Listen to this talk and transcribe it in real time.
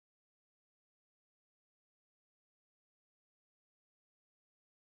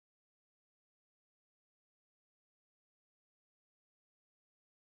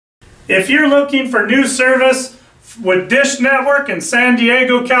If you're looking for new service with Dish Network in San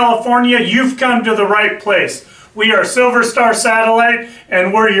Diego, California, you've come to the right place. We are Silver Star Satellite,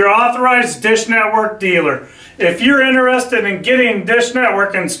 and we're your authorized Dish Network dealer. If you're interested in getting Dish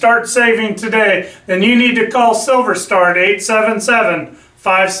Network and start saving today, then you need to call Silver Star at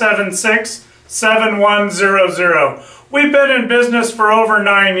 877-576-7100. We've been in business for over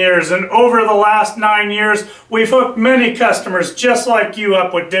 9 years, and over the last 9 years, we've hooked many customers just like you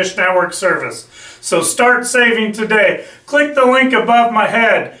up with Dish Network service. So start saving today. Click the link above my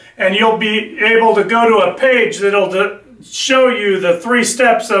head, and you'll be able to go to a page that'll show you the 3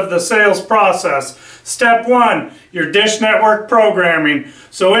 steps of the sales process. Step 1, your Dish Network programming.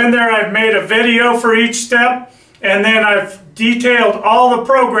 So in there I've made a video for each step, and then I've detailed all the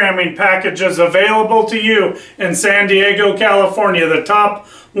programming packages available to you in San Diego, California. The top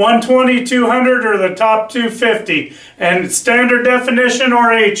 120, 200, or the top 250, and standard definition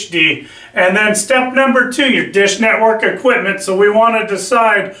or HD. And then step number 2, your Dish Network equipment. So we want to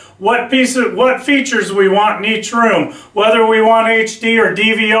decide what features we want in each room, whether we want HD or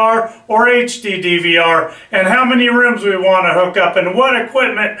DVR or HD DVR, and how many rooms we want to hook up, and what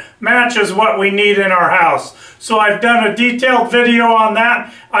equipment matches what we need in our house. So I've done a detailed video on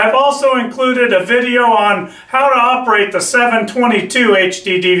that. I've also included a video on how to operate the 722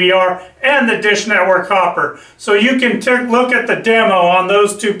 HD DVR and the Dish Network Hopper. So you can look at the demo on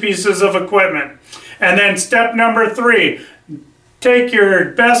those 2 pieces of equipment. And then step number 3, take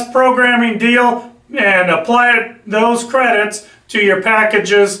your best programming deal and apply those credits to your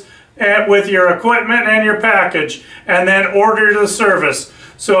packages with your equipment and your package, and then order the service.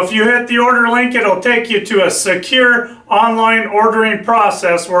 So if you hit the order link, it'll take you to a secure online ordering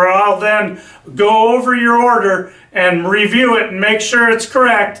process where I'll then go over your order and review it and make sure it's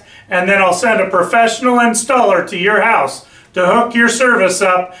correct, and then I'll send a professional installer to your house to hook your service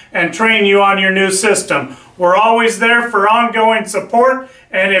up and train you on your new system. We're always there for ongoing support,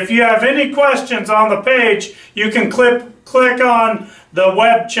 and if you have any questions on the page, you can click on the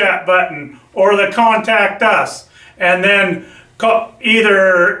web chat button or the contact us, and then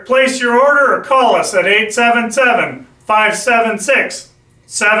either place your order or call us at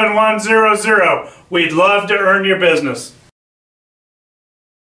 877-576-7100. We'd love to earn your business.